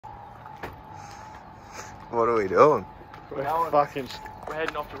What are we doing? We're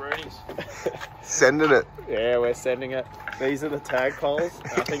heading off to Rooney's. Sending it. Yeah, we're sending it. These are the tag poles.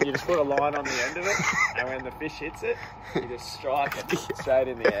 I think you just put a line on the end of it, and when the fish hits it, you just strike it straight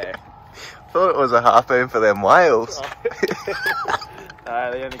in the air. Thought it was a harpoon for them whales.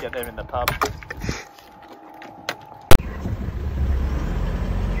 They only get them in the pub.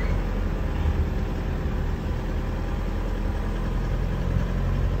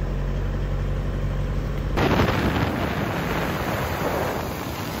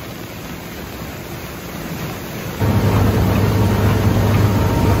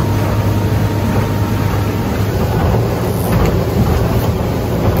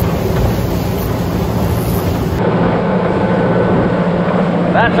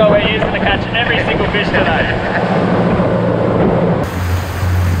 That's what we're using to catch every single fish today.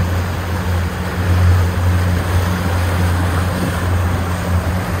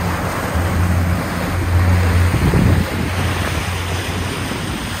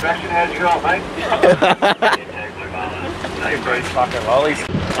 How's your old mate? They breed fucking lollies.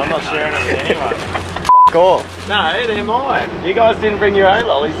 I'm not sharing them with anyone. Fuck off. No, they're mine. You guys didn't bring your own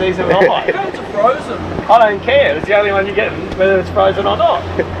lollies, these are mine. It's frozen. I don't care, it's the only one you get, whether it's frozen or not.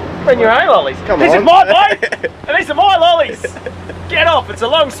 Bring your own lollies. Come on. This is my boat, and these are my lollies. Get off. It's a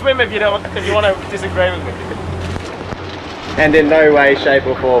long swim if you want to disagree with me. And in no way, shape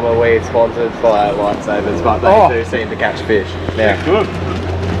or form are we sponsored by Lifesavers, but they do seem to catch fish. Now, good.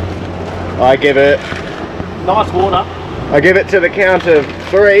 I give it... Nice water. I give it to the count of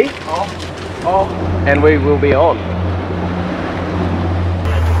 3. And we will be on.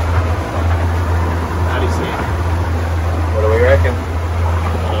 What do we reckon?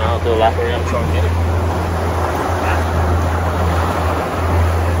 I'll do a lap around and try and get him.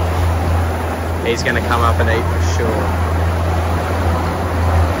 He's going to come up and eat for sure.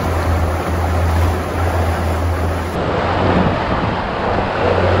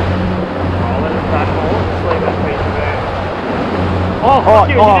 I'll let it back forward. Just leave that piece there. Oh, fuck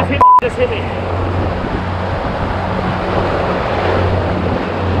you, just hit me.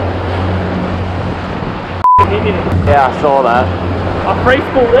 Yeah, I saw that. I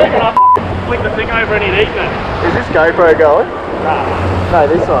free-spooled it and I flicked the thing over and he'd eaten it. Is this GoPro going? Nah. No,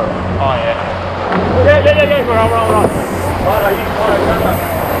 this one. Oh, yeah. Yeah, we're on. Right, you follow.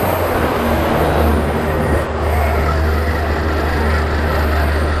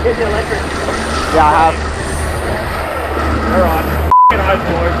 Here's the electric. Yeah, I have. Alright. F***ing hope,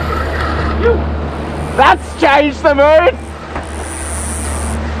 boys. That's changed the mood!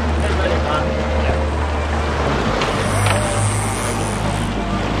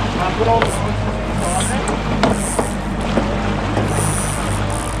 Put all the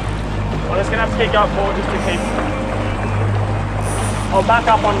I'm just going to have to keep going forward just to keep... I'll back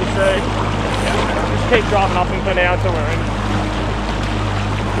up on you soon. Just keep driving up and for now until we're in.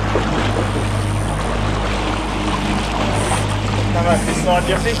 Come over this side,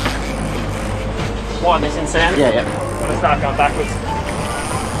 Jesse. Line this in sand. Yeah. I'm going to start going backwards.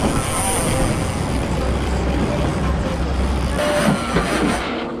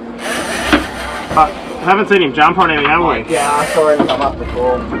 I haven't seen him jump on anything, have we? Yeah, I saw him come up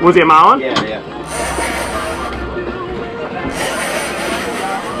before. Was he a Marlin? Yeah.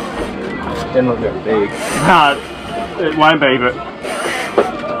 Didn't look that big. No, it won't be, but...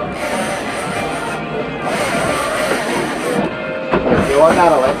 Do you want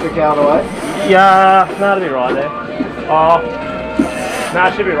that electric out of the way? Yeah, that'll be right there. Oh, no,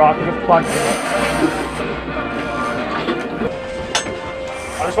 it should be right because it's plugged in.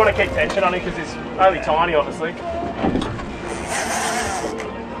 I just want to keep tension on it because it's only tiny, obviously.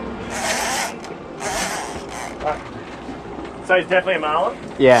 So he's definitely a Marlin?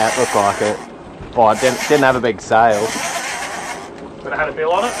 Yeah, it looked like it. Oh, it didn't have a big sail. But it had a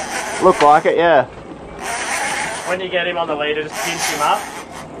bill on it? Looked like it, yeah. When you get him on the leader, just pinch him up.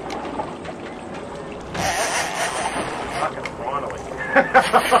 Fucking finally.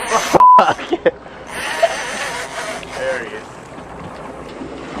 There he is.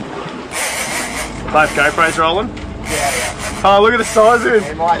 Both GoPros rolling? Yeah. Oh, look at the size of him.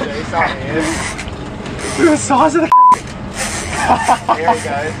 He might do something here. Look at the size of the Here he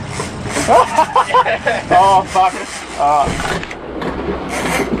goes. Oh, fuck it.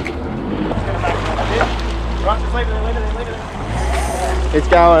 Right, just leave it there. It's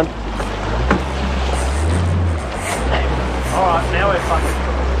going. Alright, now we're fucking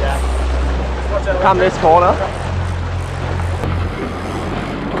cooking. Come this corner.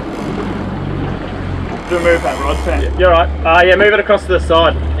 Move that rod, Sam. You're right. Yeah, move it across to the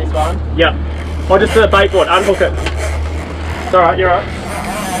side. This one? Yeah. Or just the bait board, unhook it. It's alright, you're right.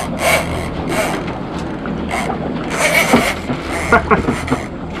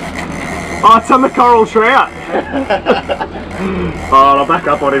 Oh, it's on the coral trout. Oh, I'll back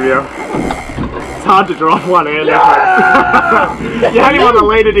up on him here. It's hard to drive one hand. Yeah! You had him on the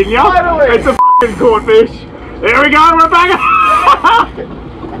leader, didn't you? Totally. It's a fucking caught fish. There we go, we're back.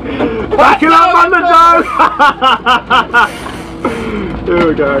 Back it up on the joke. Here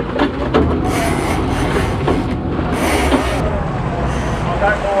we go. I'll go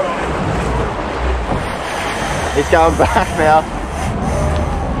forward on him. He's going back now.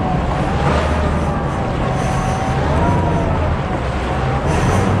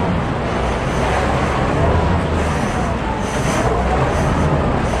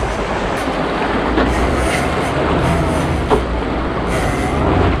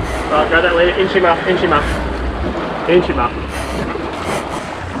 Right, go that leader, inch him up, inch him up. Inch him up.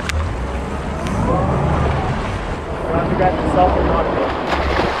 Right, to grab the salt and knife.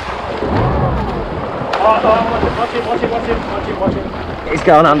 Oh, watch him, watch him, watch him, watch him, watch him. He's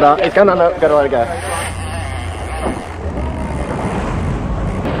going under. He's going under. Gotta let it go.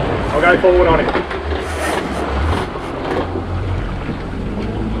 I'll go forward on him.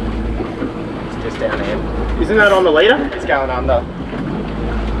 It's just down here. Isn't that on the leader? It's going under.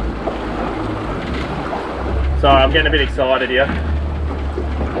 Sorry, I'm getting a bit excited here.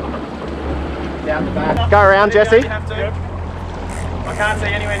 Down the back. Go around, Jesse. You have to. Yep. I can't see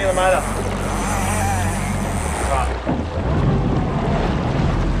anywhere near the motor. Right.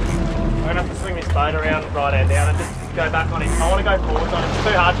 I'm going to have to swing this boat around right hand down and just go back on him. I want to go forwards on him. It's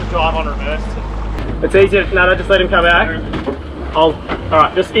too hard to drive on reverse. It's easier. No, just let him come back.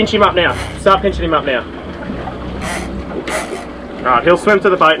 Alright, just inch him up now. Start pinching him up now. Alright, he'll swim to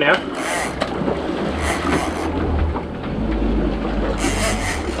the boat now.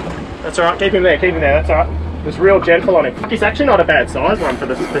 That's alright, keep him there, that's alright. Just real gentle on him. He's actually not a bad size one for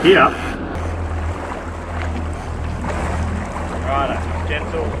here. Righto,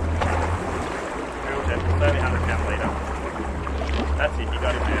 gentle. Real gentle, it's only 100 pound leader. That's it, you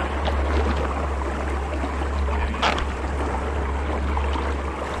got him now.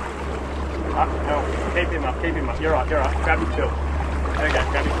 No, keep him up, you're right. Grab his bill. There you go,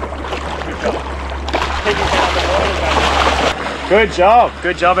 grab his bill. Good job. Keep him down the water, baby.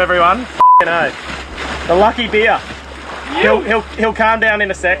 Good job everyone. F***ing O. The lucky beer. He'll calm down in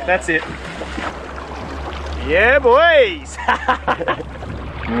a sec, that's it. Yeah boys!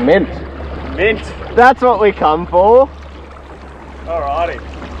 Mint. Mint. That's what we come for. Alrighty.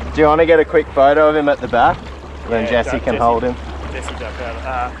 Do you want to get a quick photo of him at the back? Then Yeah, Jesse can hold him. Jesse jumped out of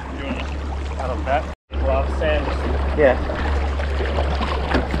that. Gloves, Sanders. Yeah.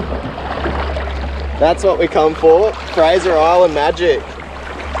 That's what we come for. Fraser Island magic.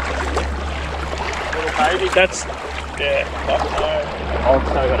 Little baby. That's, yeah, fuck no. I'll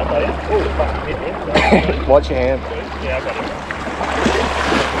still got a buddy. Oh, fucking hit him. Watch your hand. Yeah, I got it.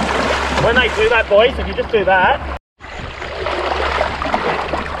 When they do that, boys, if you just do that.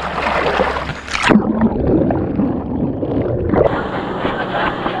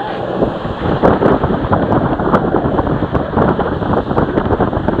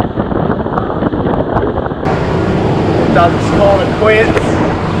 Doesn't score and quits.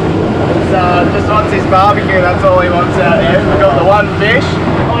 Just wants his barbecue, that's all he wants out here. We've got the one fish.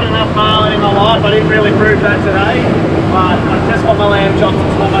 I've got enough marlin in my life, I didn't really prove that today. But I just want my lamb chops,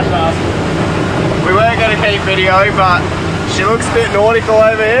 it's not much to ask. We weren't going to keep videoing, but she looks a bit nautical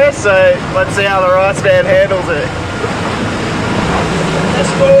over here, so let's see how the rice man handles it.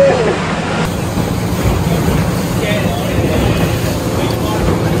 Let's go!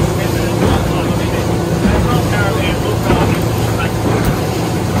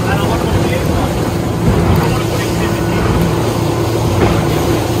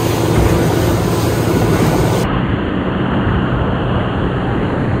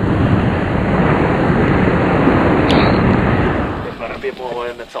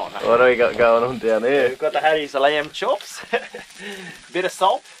 What do we got going on down here? We've got the Harry's lamb chops, bit of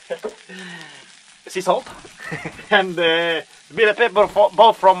salt, sea salt, and a bit of pepper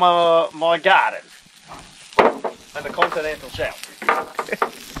both from my garden, and the continental shelf.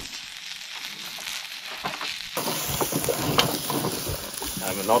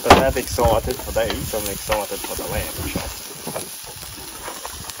 I'm not that excited for these, I'm excited for the lamb chops.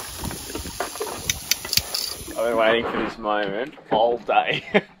 I've been waiting for this moment all day.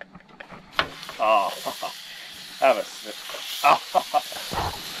 Oh, have a sniff. Oh.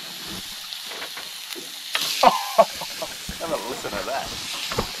 Have a listen to that.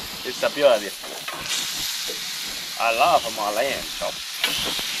 It's a beautiful. I love my lamb chop.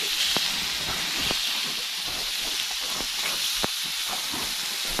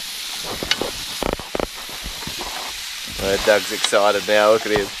 Doug's excited now, look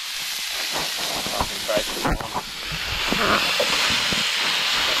at him.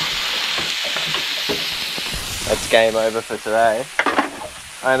 That's game over for today.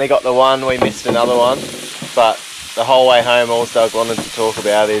 I only got the one, we missed another one, but the whole way home all Doug wanted to talk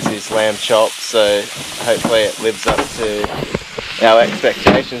about is his lamb chop, so hopefully it lives up to our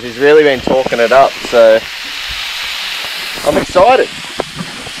expectations. He's really been talking it up, so I'm excited.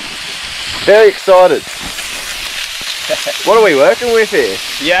 Very excited. What are we working with here?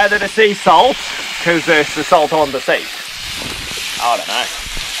 You added a sea salt, because there's the salt on the sea. I don't know.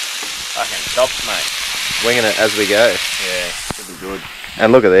 Fucking chops, mate. Winging it as we go. Yeah, should be good.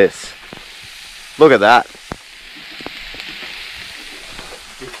 And look at this. Look at that.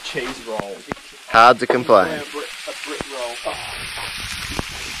 Big cheese roll. Hard to complain. A brick roll.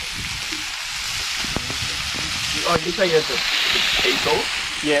 Oh, you say it's a sea salt?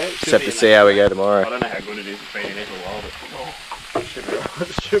 Yeah. Just have to see how we go tomorrow. I don't know how good it is. It's been in here for a while, but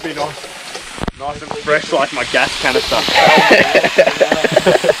it should be nice. Nice and fresh like my gas canister.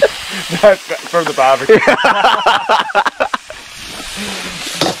 No, from the barbecue.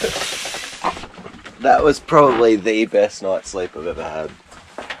 That was probably the best night's sleep I've ever had.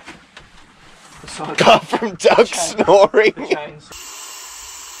 Apart from Doug snoring.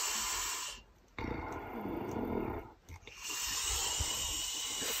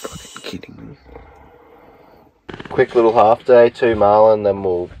 Fucking kidding me. Quick little half day, 2 Marlin, then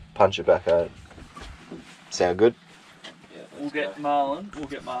we'll punch it back out. Sound good? Yeah, we'll get Marlin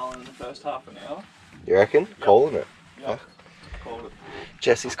in the first half an hour. You reckon? Yep. Calling it. Yeah. Called it.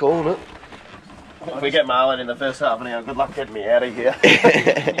 Jesse's calling it. If we get Marlin in the first half an hour, good luck getting me out of here.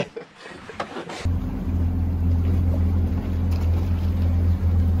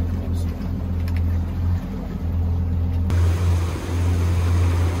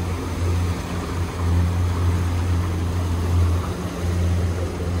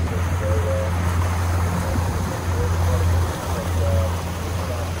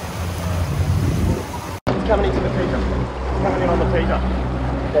 Coming into the teaser. Coming in on the teaser.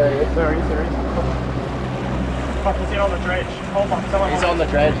 There he is. There he is. Fuck, he's in on the dredge. Hold on, someone. He's on the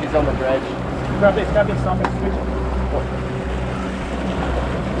dredge, he's on the dredge. Grab this stuff and switch it.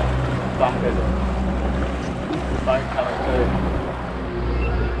 Fuck, there's a boat coming too.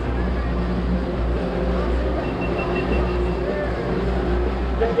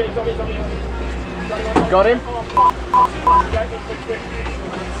 Got him?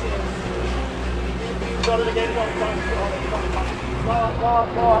 Got it again, got it.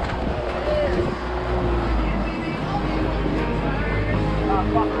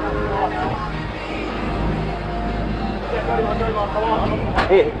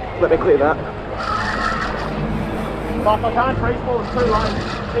 Here, let me clear that. Fuck, I can't freeze ball, it's too low.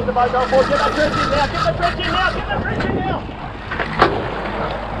 Keep the boat going forward, get that dredge in now, get that dredge in now, get that dredge in now!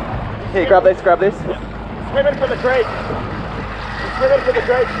 Here, grab this, grab this. Swimming for the dredge. Swimming for the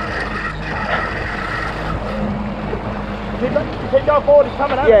dredge. Keep going forward, he's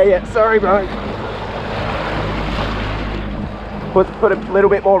coming up. Yeah, sorry bro. Put a little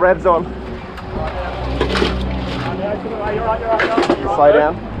bit more revs on. You're right. Slow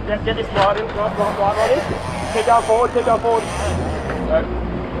down. Get this right in, right in. Keep going forward, keep going forward.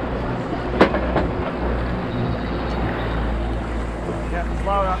 Yeah,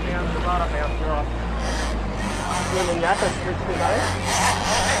 slow it up now, you're right. Swimming yakka, switch to those.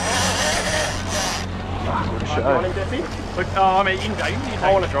 What a Do you want him, Jesse? Look, I mean, you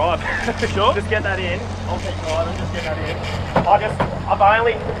I want to drive. Sure? Just get that in. I'll keep driving, just get that in.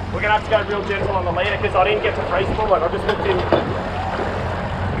 We're going to have to go real gentle on the leader because I didn't get to freeze pull it. I just looked in.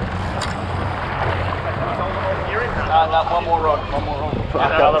 One more rod. Fuck,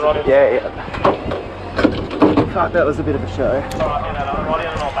 that other rod in. Yeah. Fuck, that was a bit of a show. Alright, get that other rod in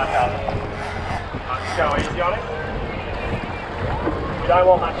and I'll back up. Just go easy on it. You don't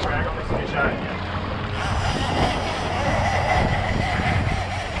want much drag on this fish, eh?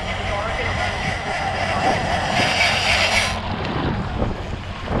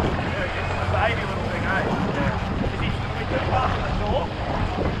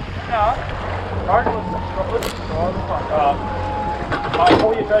 Alright,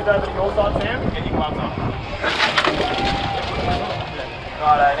 pull your dredge over to your side, Sam. Get your gloves on.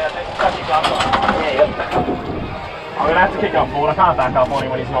 Righto, now touch your gloves on. Yeah. I'm going to have to kick up forward. I can't back up on him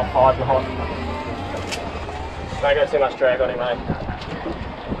when he's not 5 behind. Don't get too much drag on him, mate.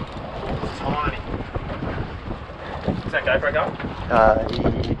 Tiny. Is that GoPro going?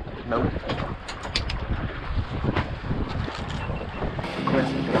 No.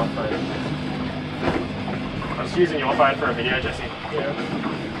 I'm just using your phone for a video, Jesse. Yeah.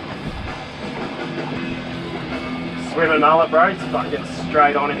 Swimming mullet, bro. It's fucking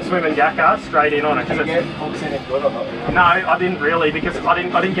straight on it. Swimming yakka, straight in on it. Did you get hooks in it good or not? No, I didn't really because I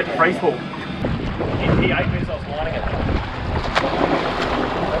didn't get the free spool. He ate me as I was lining it.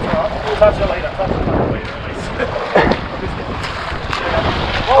 That's alright. Touch the leader. Touch the fucking leader at least.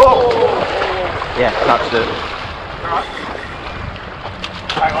 Oh! Yeah, touched it. Alright.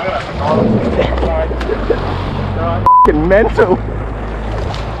 Hang on, I got some Alright. Fucking mental.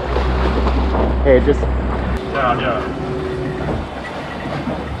 Here, just. Yeah.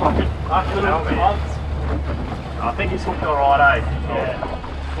 Fucking hell, man. I think he's hooked alright, eh?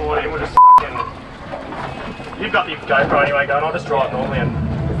 Yeah. Forward in, we'll just fucking. You've got the GoPro anyway going, I'll just drive normally and.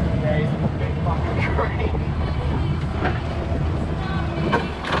 Yeah, he's a big fucking tree.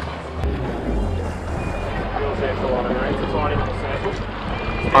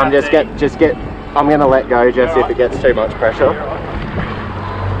 I'm just get. I'm gonna let go, Jesse, if it gets too much pressure.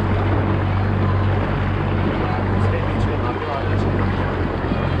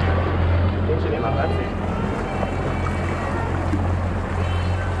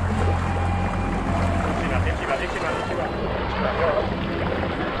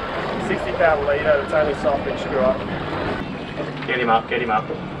 £60 litre, it's only soft and screw up. Get him up, get him up.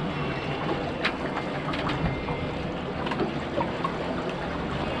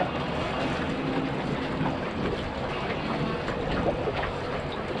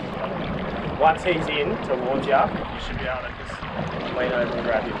 Once he's in towards you, you should be able to just lean over and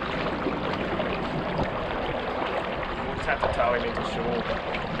grab him. We'll just have to tow him into shore.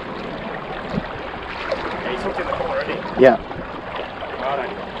 Yeah, he's hooked in the corner already. Yeah. Righto.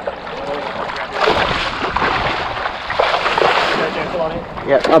 Go gentle on him.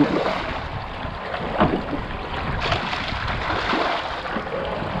 Yeah.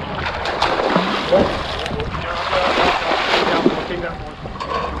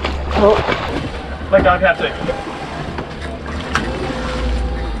 Oh. Let go if you have to.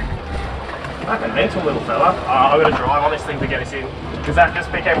 Fucking mental little fella. I've got to drive on this thing to get us in. Because that just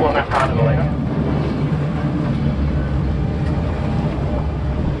be careful on that part of the leader.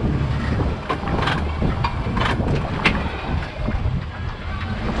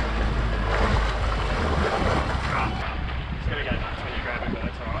 It's going to go nuts when you grab him, but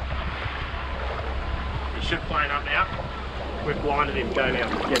that's alright. He should plane up now. We've blinded him. Go now.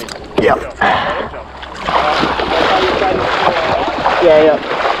 Get him. Yep. Good job. Yeah.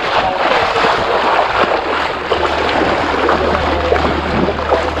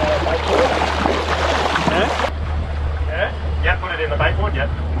 Yeah? Yeah, put it in the bakeboard, yep.